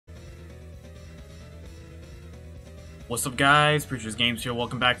What's up guys, Preachers Games here,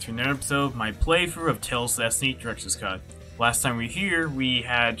 welcome back to another episode of my playthrough of Tales of Destiny Director's Cut. Last time we were here, we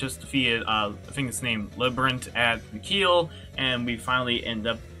had just defeated, I think it's named Labyrinth at the Keel, and we finally end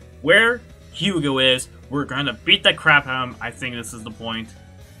up where Hugo is. We're gonna beat the crap out of him. I think this is the point,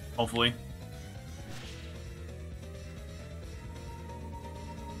 hopefully.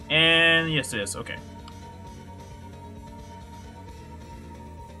 And yes it is, okay.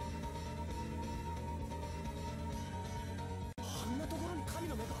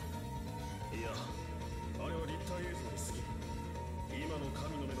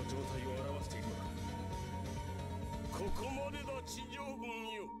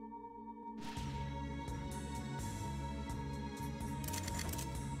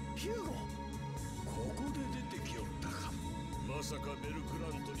 Hugo! ここで出てきよったか。まさかベルクラ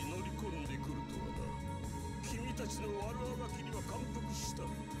ントに乗り込んでくるとはな。君たちの悪あがきには感服した。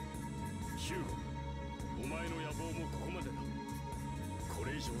ヒューゴ、お前の野望もここまでだ。こ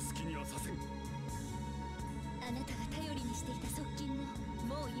れ以上好きにはさせん。あなたが頼りにしていた側近も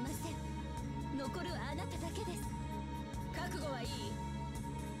もういません。残るはあなただけです。覚悟はいい？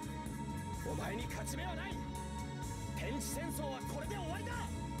お前に勝ち目はない。天地戦争はこれで終わりだ。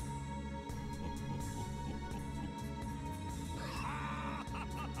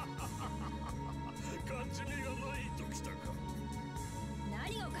勝ち目がないときたか。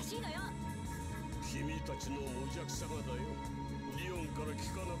何がおかしいのよ。君たちの無邪気さがだよ。リオンから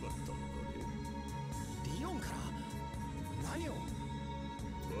聞かなかったのかね。リオンから何を？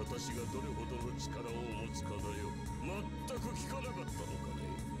私がどれほどの力を持つかだよ。全く聞かなかったのかね。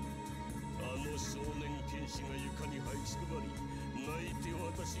あの少年剣士が床に這いつくばり、泣いて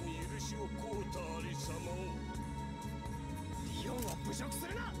私に許しを請うたありさまを。リオンを侮辱す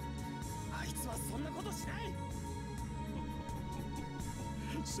るな。あいつはそんなことしない。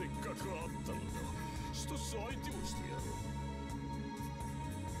せっかくあったのだ。一つ相手をしてやろう。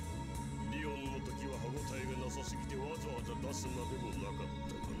リオンの時は歯応えがなさすぎてわざわざ出すまでもなかっ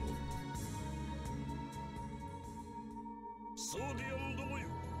たかな。ソーディアンどもよ、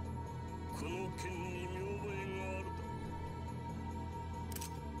この剣に見覚えがある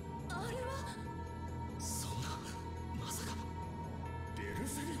だろう。あれはそんな、まさかベル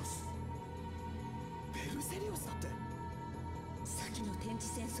セリオス。ベルセリオスだって。先の天地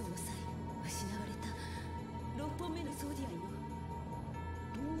戦争の際失われた6本目のソーディアンよ。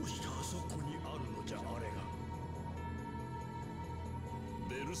どうしてあそこにあるのじゃあれが。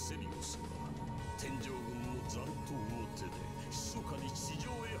ベルセリオスは天上軍の残党の手で密かに地上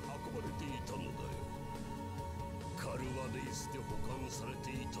へ運ばれていたのだよ。カルワデイスで保管され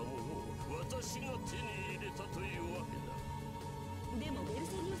ていたものを私が手に入れたというわけだ。でもベル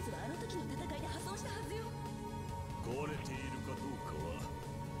セリオスはあの時の戦いで破損したはずよ。壊れているかどうかは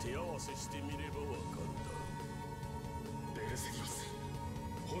手合わせしてみればわかるだろう。ベルセリオス、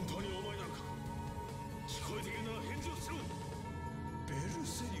本当にお前なのか。聞こえているなら返事をしろ。ベル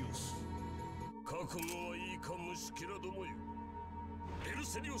セリオス、覚悟はいいか虫けらどもよ。ベル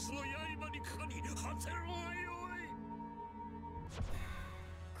セリオスの刃にかかり果てるがよい。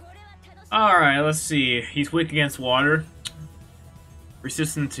 Alright, let's see. He's weak against water.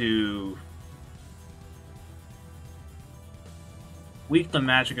 Resistant to... weak to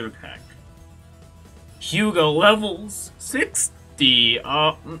magic attack. Hugo levels 60.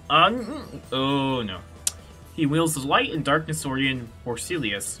 Oh no. He wields the light and darkness Swordian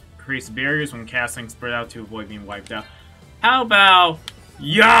Porcelius. Creates barriers when casting, spread out to avoid being wiped out. How about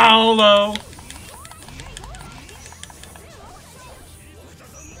YOLO?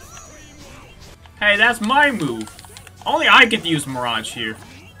 Hey, that's my move. Only I get to use Mirage here.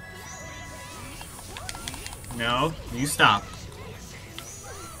 No, you stop.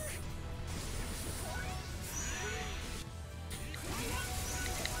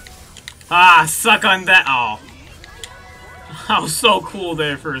 Ah, suck on that. Oh. I was so cool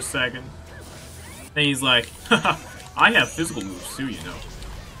there for a second. Then he's like, haha, I have physical moves too, you know.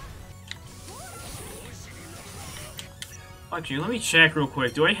 Actually, let me check real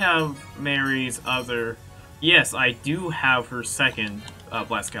quick. Do I have Mary's other... Yes, I do have her second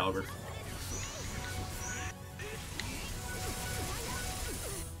Blast Caliber.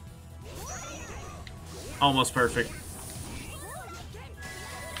 Almost perfect.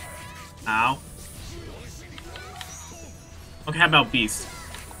 Ow. Okay, how about Beast?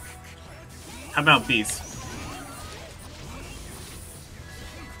 How about Beast?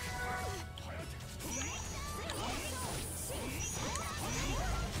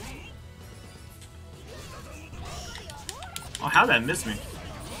 Oh, how'd that miss me?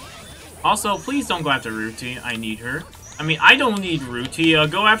 Also, please don't go after Ruti. I need her. I mean, I don't need Ruti.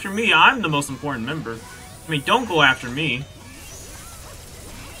 Go after me. I'm the most important member. I mean, don't go after me.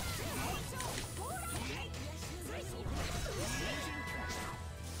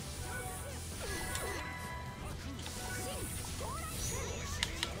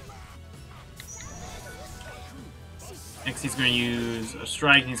 Next he's going to use a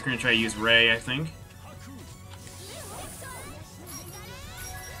strike, and he's going to try to use Ray, I think.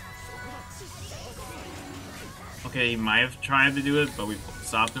 Okay, he might have tried to do it, but we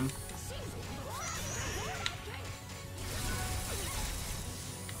stopped him.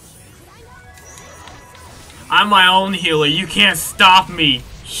 I'm my own healer, you can't stop me,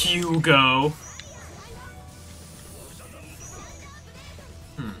 Hugo!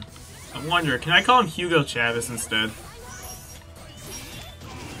 I wonder, can I call him Hugo Chavez instead?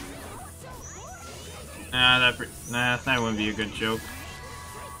 Nah, that wouldn't be a good joke.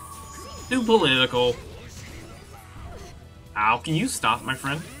 Too political. Ow, can you stop, my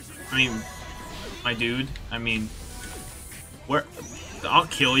friend? I mean, my dude. I mean, where? I'll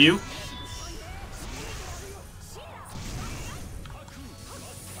kill you.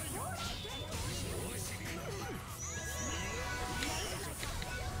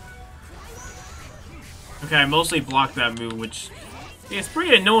 Okay, I mostly blocked that move, which is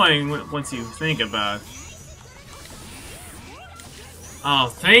pretty annoying once you think about it. Oh,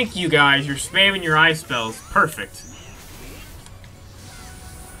 thank you guys. You're spamming your ice spells. Perfect.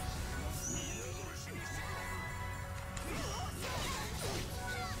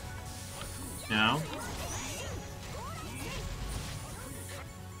 No.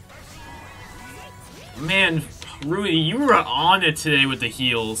 Man, Rudy, you were on it today with the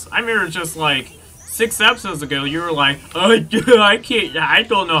heals. I remember just like 6 episodes ago, you were like, I can't, I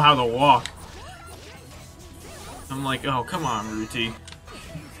don't know how to walk. I'm like, oh, come on, Rudy.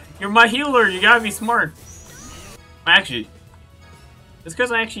 You're my healer, you gotta be smart. Actually, it's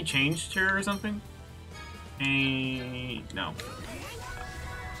because I actually changed her or something? No.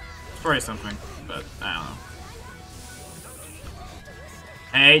 It's probably something, but I don't know.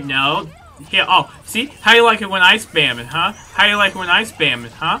 Hey, no. Yeah, oh, see? How you like it when I spam it, huh? How you like it when I spam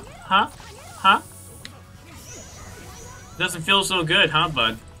it, huh? Huh? Huh? Doesn't feel so good, huh,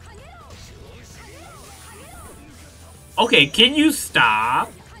 bud? Okay, can you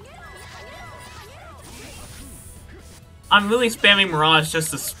stop? I'm really spamming Mirage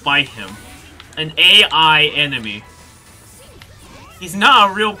just to spite him. An AI enemy. He's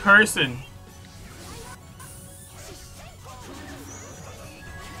not a real person.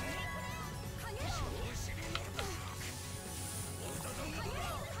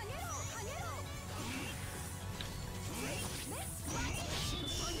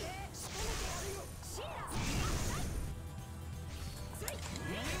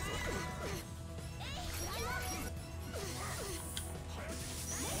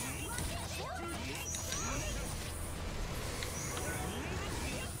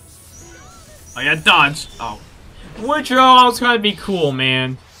 Oh yeah, dodge. Oh. Which I was trying to be cool,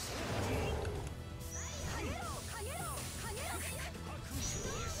 man.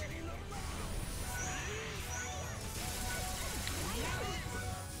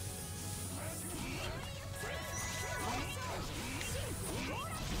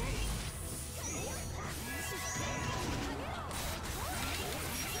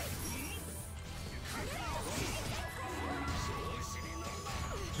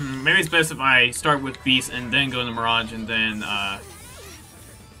 Maybe it's best if I start with Beast and then go to Mirage and then,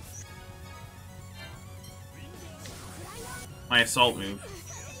 my assault move.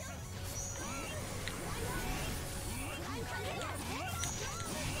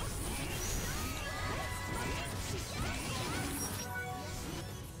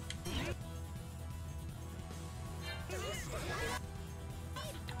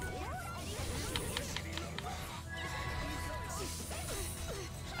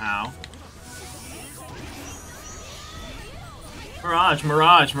 Ow. Mirage,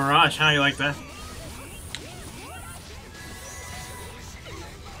 Mirage, Mirage, how do you like that?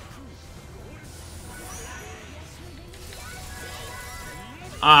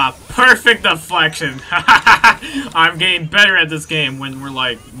 Ah, perfect deflection! I'm getting better at this game when we're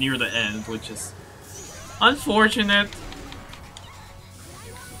like near the end, which is unfortunate.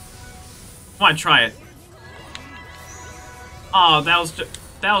 Come on, try it. Oh, that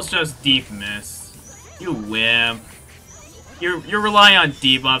was just deep miss. You wimp. You're relying on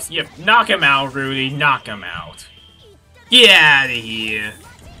debuffs. Yep, knock him out, Rudy. Knock him out. Get out of here.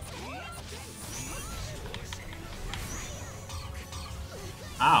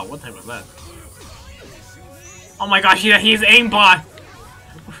 Ah, what type was that? Oh my gosh, yeah, he's aimbot.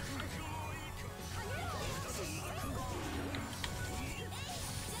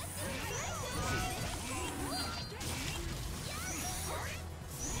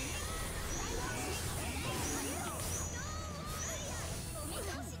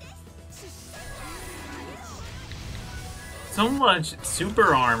 so much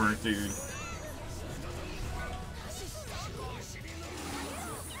super armor, dude.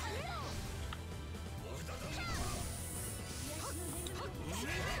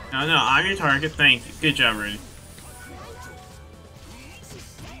 No, I'm your target. Thank you. Good job, Rudy.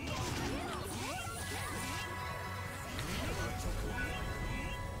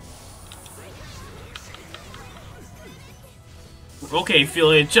 Okay,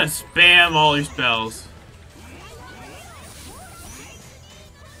 Philia, just spam all your spells.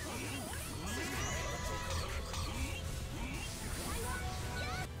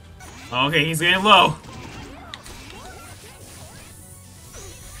 Okay, he's getting low.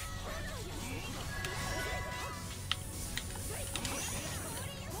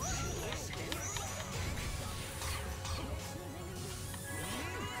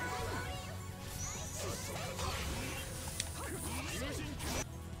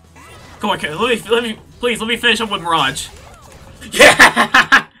 Come on, please let me finish up with Mirage.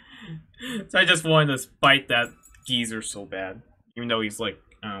 Yeah! So I just wanted to spite that geezer so bad. Even though he's like,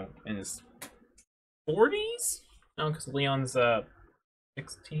 I don't know, in his 40s? No, because Leon's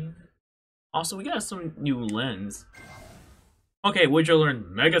 16. Also, we got some new lens. Okay, Woodrow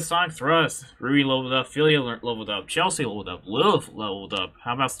learned Mega Sonic Thrust. Ruby leveled up, Philia leveled up, Chelsea leveled up, Lilith leveled up.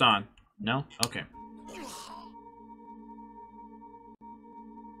 How about Stan? No? Okay.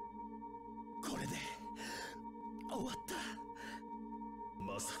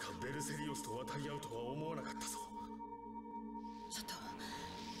 まさかベルセリオスと渡り合うとは思わなかったぞ。ちょっと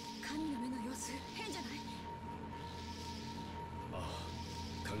神の目の様子変じゃない？ああ、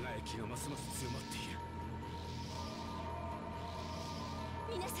輝きがますます強まっている。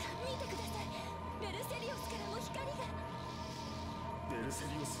皆さん見てください。ベルセリオスからも光が。ベルセ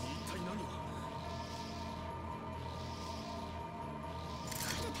リオスに一体何が？な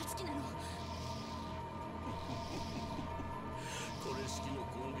んでタツキなの？これ式の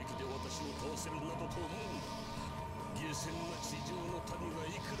攻撃で私を倒せるなどと思うな。下賤な地上の民が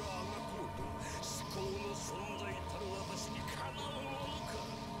いくらあがこうと至高の存在たる私にかなうものか。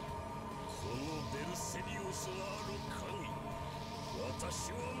このベルセリオスがある限り私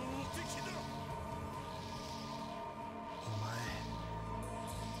は無敵だ。お前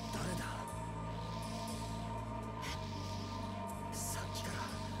誰だ？さっきから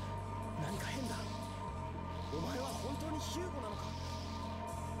何か変だ。お前は本当にヒューゴなのか？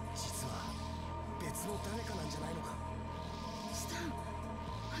実は別の誰かなんじゃないのか？スタン、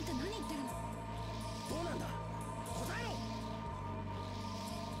あんた何言ってるの？どうなんだ？答えろ！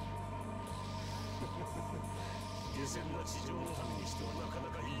下賤な地上の民にしてはなかな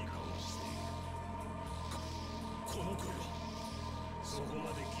かいい顔をしている。この声はそこ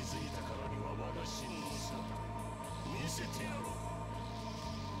まで気づいたからには我が真の姿見せてやろう。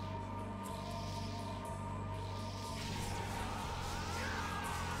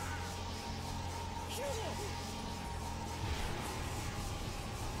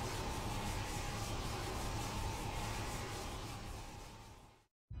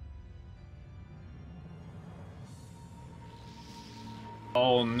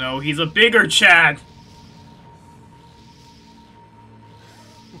Oh no, he's a bigger Chad!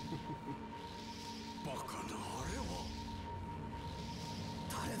 バカなあれは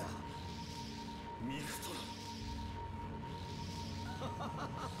誰だ？ミクトラ。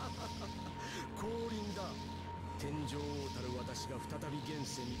降臨だ。天井王たる私が再び現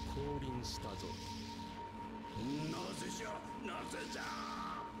世に降臨したぞ。なぜじゃ、なぜじゃ。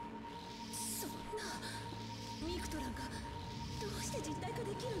そんなミクトランがどうして実体化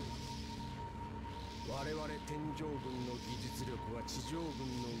できるの？我々天上軍の技術力は地上軍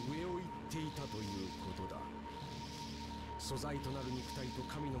の上を行っていたということだ。素材となる肉体と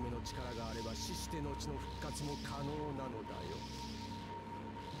神の目の力があれば死して後の復活も可能なのだよ。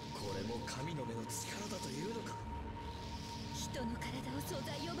これも神の目の力だというのか？人の体を素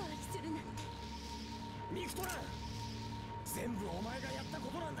材呼ばわりするなんて。ミクトラン、全部お前がやった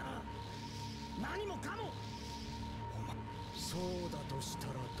ことなんだな。何もかも。そうだとした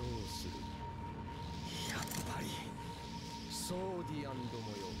らどうする？やっぱりソーディアンど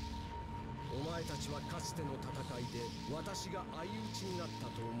もよ。お前たちはかつての戦いで私が相打ちになった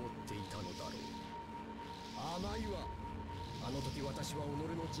と思っていたのだろう。甘いわ。あの時私は己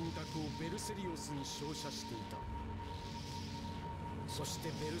の人格をベルセリオスに照射していた。そして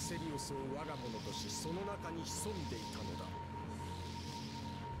ベルセリオスを我が物とし、その中に潜んでいたのだ。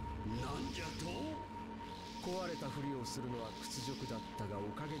なんじゃと？壊れたふりをするのは屈辱だったが、お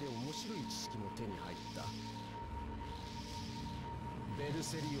かげで面白い知識も手に入った。ベル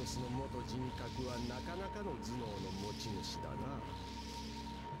セリオスの元人格はなかなかの頭脳の持ち主だな。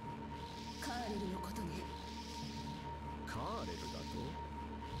カールルのことね。カーレルだと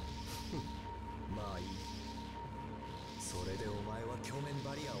まあいい。それでお前は鏡面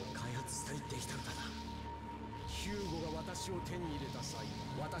バリアを開発したりできたのだな。ヒューゴが私を手に入れた際、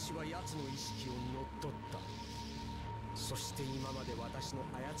私は奴の意識を乗っ取った。そして今まで私の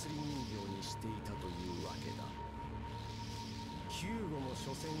操り人形にしていたというわけだ。ヒューゴも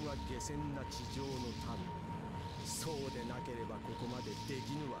所詮は下賤な地上の民。そうでなければここまでで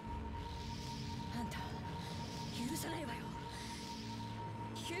きぬわ。あんた許さないわよ。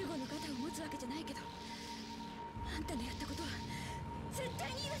ヒューゴの肩を持つわけじゃないけど、あんたのやったことは絶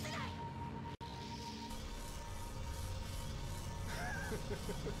対に許せない。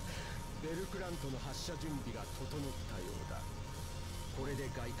ベルクラントの発射準備が整ったようだ。これで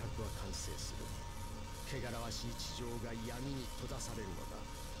外郭は完成する。汚らわしい地上が闇に閉ざされるのだ。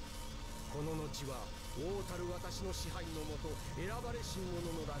この後は王たる私の支配のもと、選ばれし者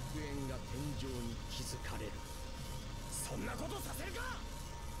の楽園が天井に築かれる。そんなことさせるか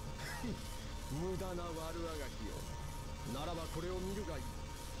無駄な悪あがきよ。ならばこれを見るがいい。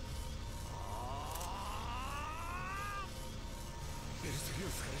ベルセリオ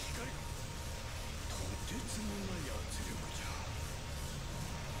スから光が。とてつもない圧力じゃ。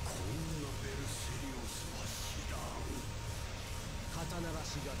こんなベルセリオスは知らん。刀ら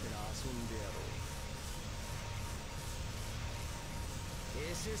しがてら遊んでやろう。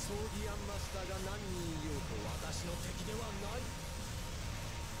エセソーディアンマスターが何人いようと私の敵ではない。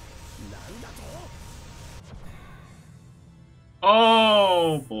なんだと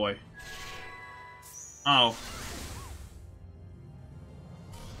？Oh boy. Oh.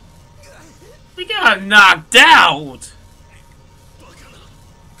 We got knocked out!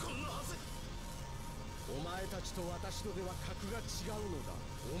 お前たちと私とでは格が違うのだ。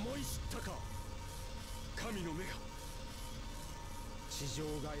思い知ったか。神の目が。地上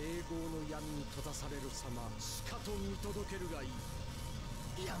が栄光の闇に閉ざされる様、しかと見届けるがいい。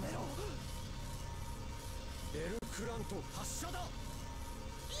やめろ。ベルクラント発射だ。や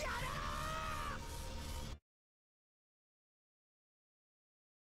れ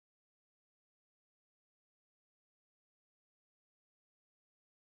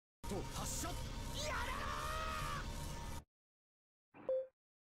発射。やれ。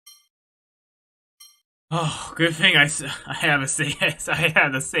Oh, good thing I have a save. I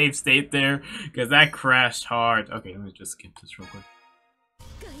had a save state there because that crashed hard. Okay, let me just skip this real quick.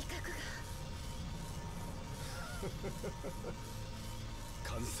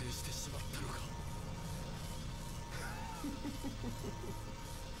 完成してしまったのか。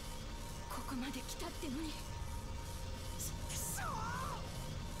ここまで来たってのに。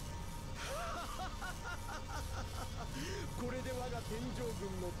これで我が天上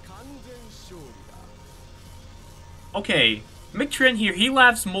軍の完全勝利だ。Okay, Mictrin here, he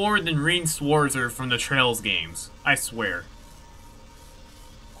laughs more than Reen Swarzer from the Trails games. I swear.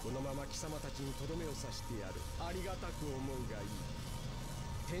 このまま貴様たちにとどめを刺してやる。ありがたく思うがいい。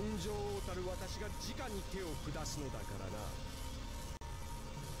天上王たる私が直に手を下すのだからな。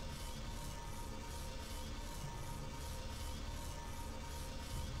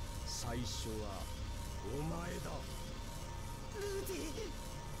最初はお前だ。ルーディ、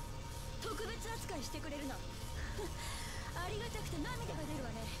特別扱いしてくれるのありがたくて涙が出るわ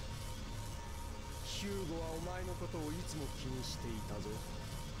ね。ヒューゴはお前のことをいつも気にしていたぞ。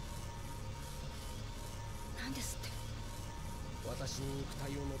なんですって。私に肉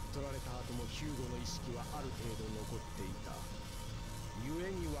体を乗っ取られた後もヒューゴの意識はある程度残っていた。故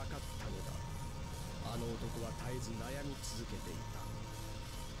に分かったのだ。あの男は絶えず悩み続けていた。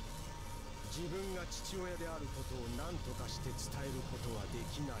自分が父親であることを何とかして伝えることはで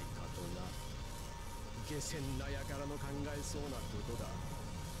きないかとな。下賤な輩の考えそうなことだ。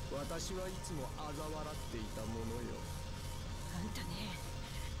私はいつも嘲笑っていたものよ。あんたね。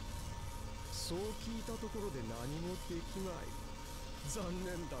そう聞いたところで何もできまい。残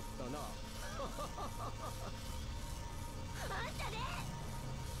念だったな。あんたね。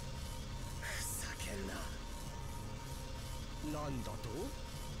ふざけんな。なんだと？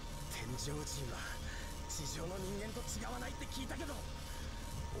天上人は地上の人間と違わないって聞いたけど、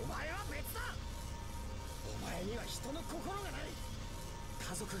お前は別だ。お前には人の心がない。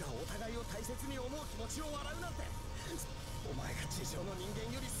家族がお互いを大切に思う気持ちを笑うなんて、お前が地上の人間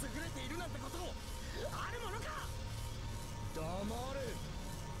より優れているなんてこともあるものか。黙れ。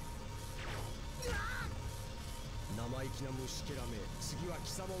生意気な虫けらめ、次は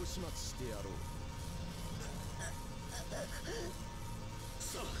貴様を始末してやろう。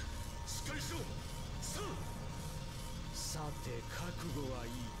さあ、しっかりしろ。さて、覚悟はい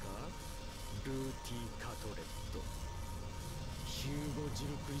いか、ルーティ・カトレット。ヒューゴ・ジル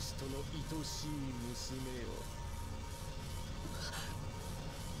クリストの愛しい娘よ。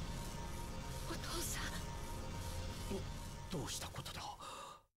したことだ。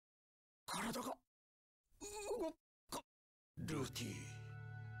体が動か。ルーティ、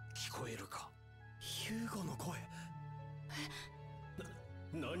聞こえるか？ヒューゴの声。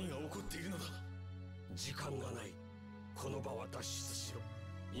何が起こっているのだ？時間がない。この場は脱出しろ。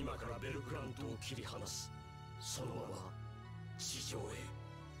今からベルクラントを切り離す。そのまま地上へ。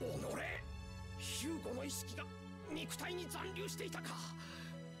己、ヒューゴの意識が肉体に残留していたか。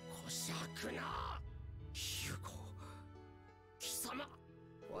こしゃくな。ヒューゴ、貴様。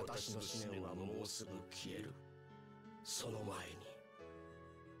私の思念はもうすぐ消える。その前に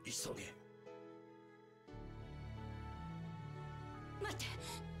急げ。待って。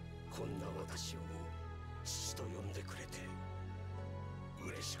こんな私を父と呼んでくれて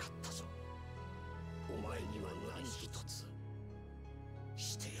嬉しかったぞ。お前には何一つ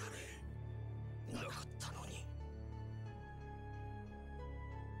してやれなかったのに。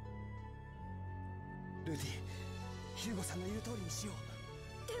ルーティ、ヒューゴさんの言う通りにしよう。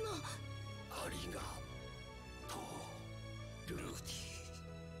でもありがとう、ルーテ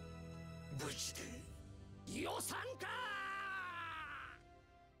ィ。無事で予算か。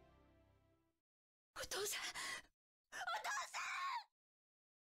お父さん、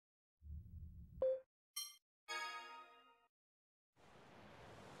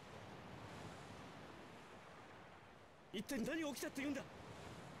一体何が起きたって言うんだ。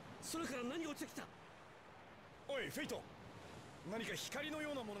空から何が落ちてきた？おいフェイト、何か光の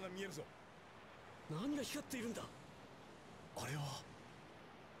ようなものが見えるぞ。何が光っているんだ？あれは。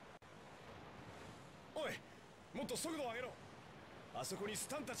おい、もっと速度を上げろ。あそこにス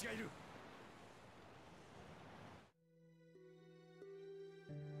タンたちがいる。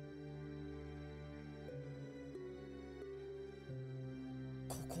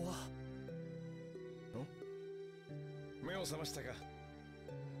ここは。目を覚ましたか？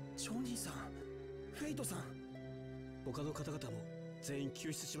ジョニーさん、フェイトさん、他の方々も全員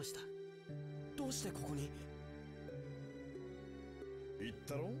救出しました。どうしてここに？言っ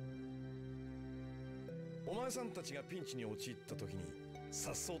たろ？お前さんたちがピンチに陥った時に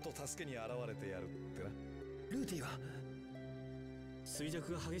颯爽と助けに現れてやるってな。ルーティは衰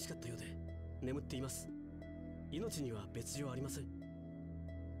弱が激しかったようで眠っています。命には別状ありません。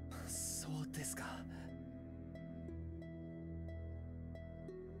そうですか。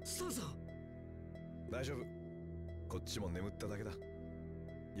スタンさん、大丈夫、こっちも眠っただけだ。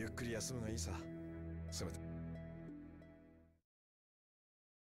ゆっくり休むがいいさ。せめて。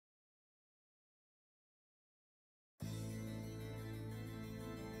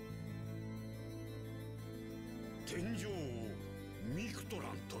天井王ミクトラン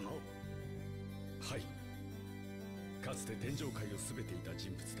とな。はい、かつて天上界を全ていた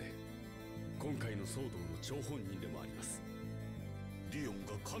人物で今回の騒動の張本人でもあります。リオン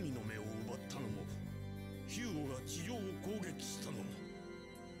が神の目を奪ったのも、ヒューゴが地上を攻撃したのも、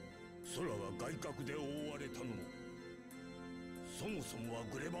空が外角で覆われたのも、そもそもは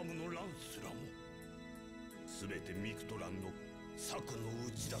グレバムの乱すらも全てミクトランの策の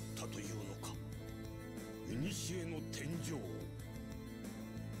うちだったというのか。古の天上王、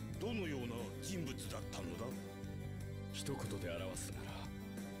どのような人物だったのだ？一言で表すな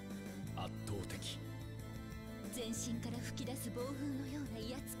ら圧倒的。全身から吹き出す暴風のような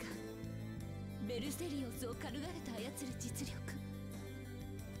威圧感。ベルセリオスを軽々と操る実力。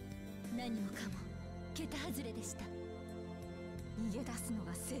何もかも桁外れでした。逃げ出すの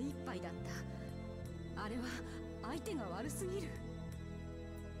が精一杯だった。あれは相手が悪すぎる。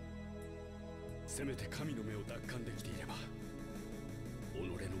せめて神の目を奪還できていれば己の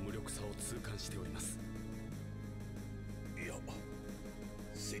無力さを痛感しております。いや、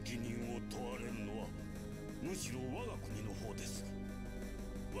責任を問われるのはむしろ我が国の方です。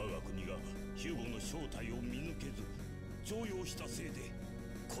我が国がヒューゴの正体を見抜けず重用したせいで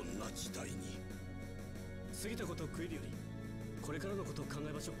こんな時代に。過ぎたことを悔いるよりこれからのことを考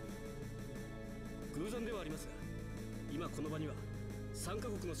えましょう。偶然ではありますが今この場には3カ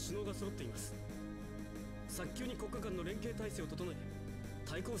国の首脳が揃っています。早急に国家間の連携体制を整え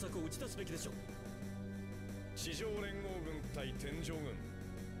対抗策を打ち出すべきでしょう。地上連合軍対天上軍、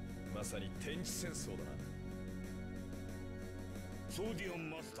まさに天地戦争だな。ソーディアン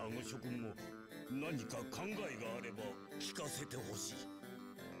マスターの諸君も何か考えがあれば聞かせてほしい。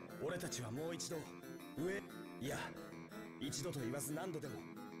俺たちはもう一度いや一度と言わず何度でも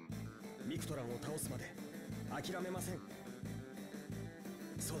ミクトランを倒すまで諦めません。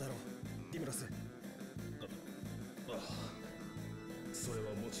そうだろう、ディムロス。ああ、それは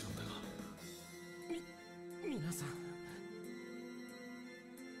もちろんだが。皆さん、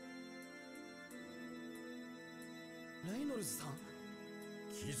レイノルズさん、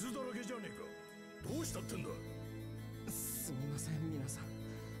傷だらけじゃねえか。どうしたってんだ？すすみません皆さ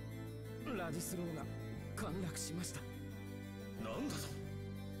ん。ラディスローが陥落しました。なんだと。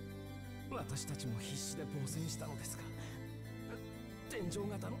私たちも必死で防戦したのですが、天井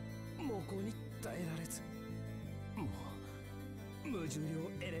型の猛攻に耐えられず、もう無重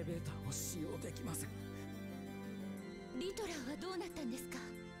量エレベーターを使用できません。リトラーはどうなったんですか？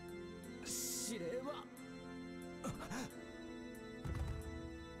指令は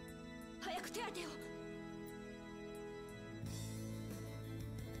早く手当てを。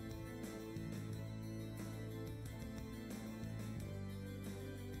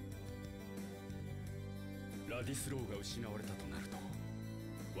ラディスローが失われたとなると、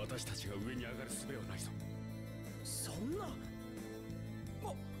私たちが上に上がる術はないぞ。そんな。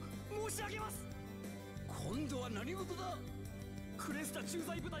申し上げます。今度は何事だ。クレスタ駐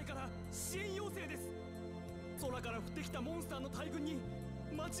在部隊から支援要請です。空から降ってきたモンスターの大群に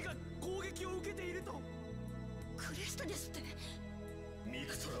町が攻撃を受けていると。クレスタですって。ミ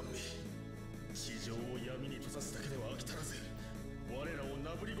クトランめ、地上を闇に閉ざすだけでは飽き足らず、我らを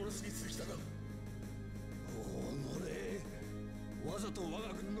なぶり殺しにする気だな。おのれ、わざと我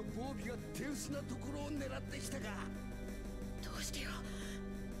が軍の防備が手薄なところを狙ってきたか。どうしてよ。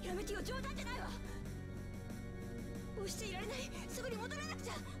やめてよ、冗談じゃないわ。押していられない。すぐに戻らなくち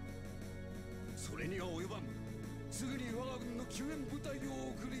ゃ。それには及ばん。すぐに我が軍の救援部隊を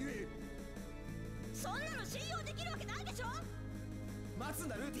送るゆえ。そんなの信用できるわけないでしょ。待つん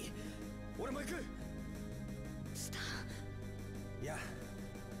だルーティ。俺も行く。スタン。いや、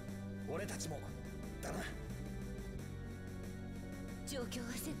俺たちもだな。状況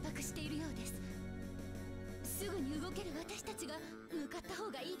は切迫しているようです。すぐに動ける私たちが向かった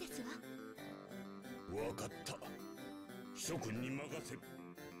方がいいですわ。分かった。諸君に任せる。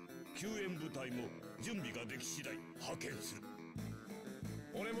救援部隊も準備ができ次第派遣する。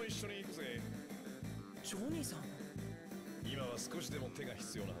俺も一緒に行くぜ。ジョニーさん、今は少しでも手が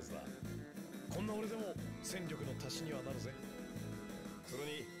必要なはずだ。こんな俺でも戦力の足しにはなるぜ。それ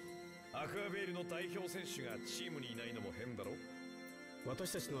にアクアベールの代表選手がチームにいないのも変だろ。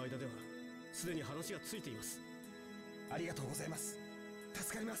私たちの間ではすでに話がついています。ありがとうございます。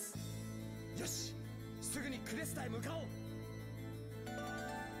助かります。よし、すぐにクレスタへ向かおう。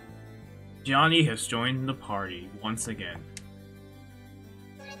Johnny has joined the party once again.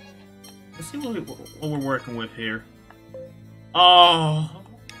 Let's see what we're working with here. Oh,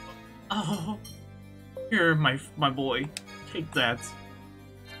 here, my boy, take that.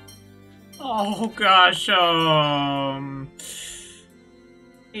 Oh gosh,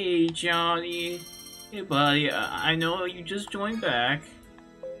 hey Johnny, hey buddy, I know you just joined back.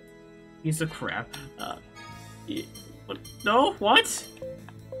 Piece of crap. What? No, what?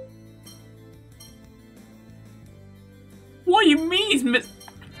 What do you mean he's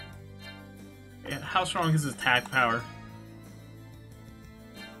Yeah, how strong is his attack power?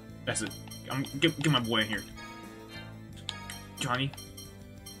 That's it. Get my boy in here. Johnny.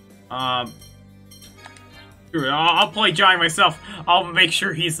 Sure, I'll play Johnny myself. I'll make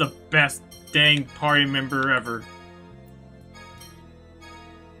sure he's the best dang party member ever.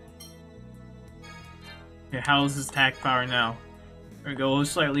 Okay, how's his attack power now? There we go,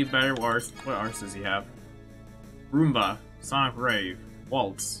 slightly better. What arts does he have? Roomba, Sonic Rave,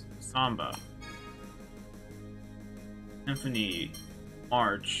 Waltz, Samba, Symphony,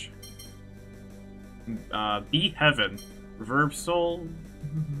 March, Beat Heaven, Reverb Soul,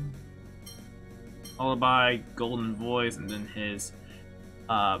 Lullaby, Golden Voice, and then his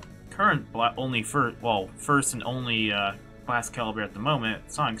current first and only class caliber at the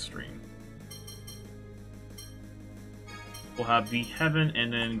moment, Sonic Stream. We'll have Beat Heaven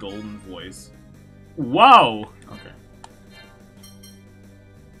and then Golden Voice. Whoa! Okay.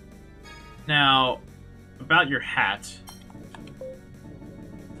 Now, about your hat.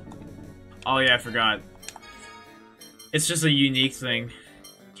 Oh yeah, I forgot. It's just a unique thing.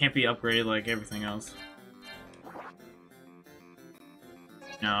 Can't be upgraded like everything else.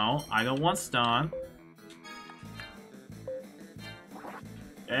 No, I don't want stun.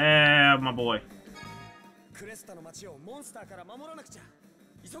 Yeah, my boy. クレスタの町をモンスターから守らなくちゃ。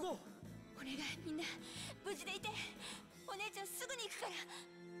急ごう。お願い、みんな無事でいて。お姉ちゃんすぐに行くから。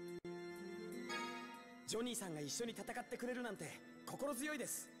ジョニーさんが一緒に戦ってくれるなんて心強いで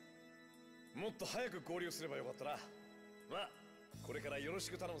す。もっと早く合流すればよかったな。まあ、これからよろし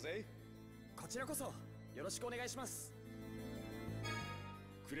く頼むぜ。こちらこそよろしくお願いします。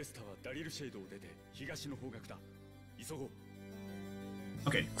クレスタはダリルシェードを出て東の方角だ。急ごう。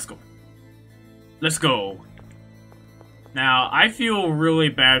Okay, let's go. Let's go. Now, I feel really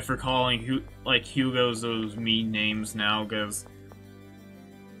bad for calling Hugo's those mean names now, because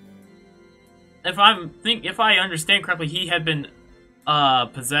if I understand correctly, he had been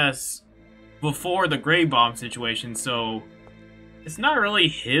possessed before the Grey Bomb situation, so it's not really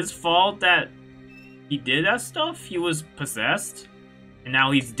his fault that he did that stuff. He was possessed, and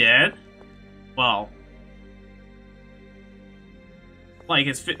now he's dead. Well, like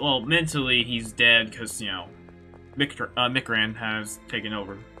mentally he's dead because you know Mikran has taken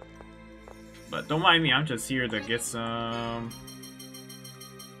over. But don't mind me, I'm just here to get some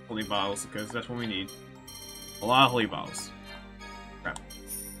holy bottles because that's what we need. A lot of holy bottles. Crap.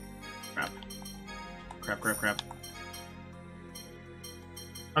 Crap. Crap, crap, crap.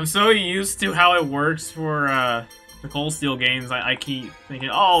 I'm so used to how it works for the Cold Steel games, I keep thinking,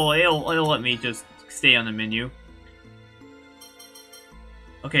 oh, it'll let me just stay on the menu.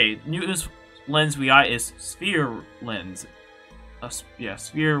 Okay, newest lens we got is Sphere Lens. Yeah,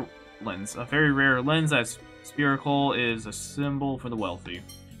 Sphere Lens. A very rare lens that's spherical, is a symbol for the wealthy.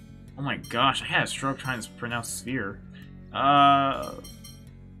 Oh my gosh, I had a stroke trying to pronounce sphere. How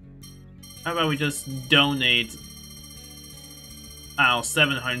about we just donate, I don't know,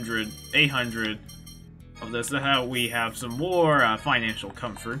 700, 800 of this. That's how we have some more financial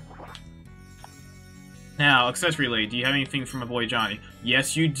comfort. Now, accessory lady, do you have anything from my boy Johnny?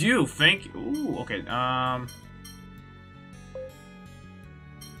 Yes, you do. Thank you. Ooh, okay.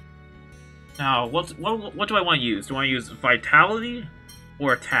 Now, what do I want to use? Do I want to use vitality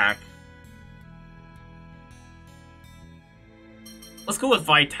or attack? Let's go with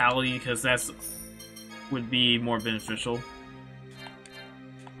vitality because that's would be more beneficial.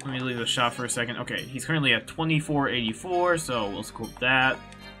 Let me leave the shop for a second. Okay, he's currently at 2484, so let's go with that.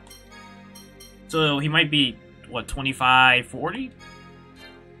 So he might be, what, 2540?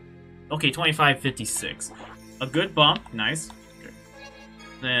 Okay, 2556. A good bump, nice. Okay.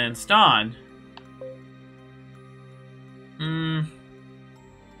 Then Stan.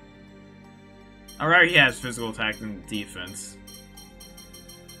 Alright, he has physical attack and defense.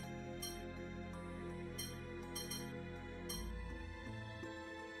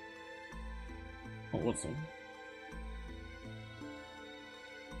 Oh, what's up?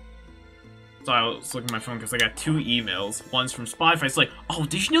 So I was looking at my phone because I got 2 emails. One's from Spotify. It's like, oh,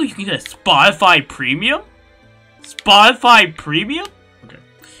 did you know you can get a Spotify Premium? Spotify Premium? Okay.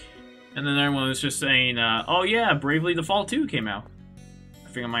 And then everyone was just saying, oh yeah, Bravely Default 2 came out. I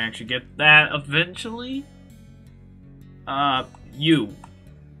think I might actually get that eventually. You.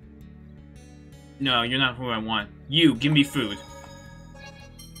 No, you're not who I want. You, give me food.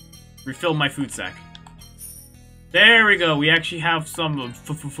 Refill my food sack. There we go. We actually have some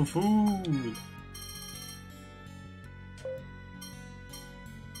food.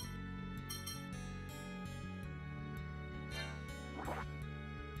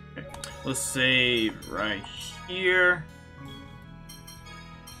 Okay. Let's save right here.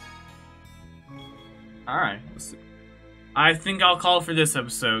 Alright. I think I'll call it for this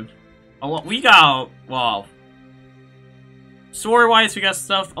episode. We got, well, story-wise, we got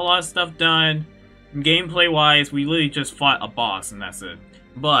a lot of stuff done. Gameplay-wise, we literally just fought a boss, and that's it.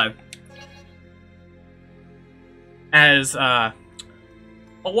 But, as, a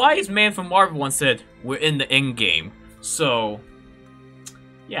wise man from Marvel once said, we're in the end game. So,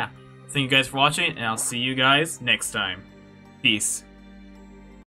 yeah. Thank you guys for watching, and I'll see you guys next time. Peace.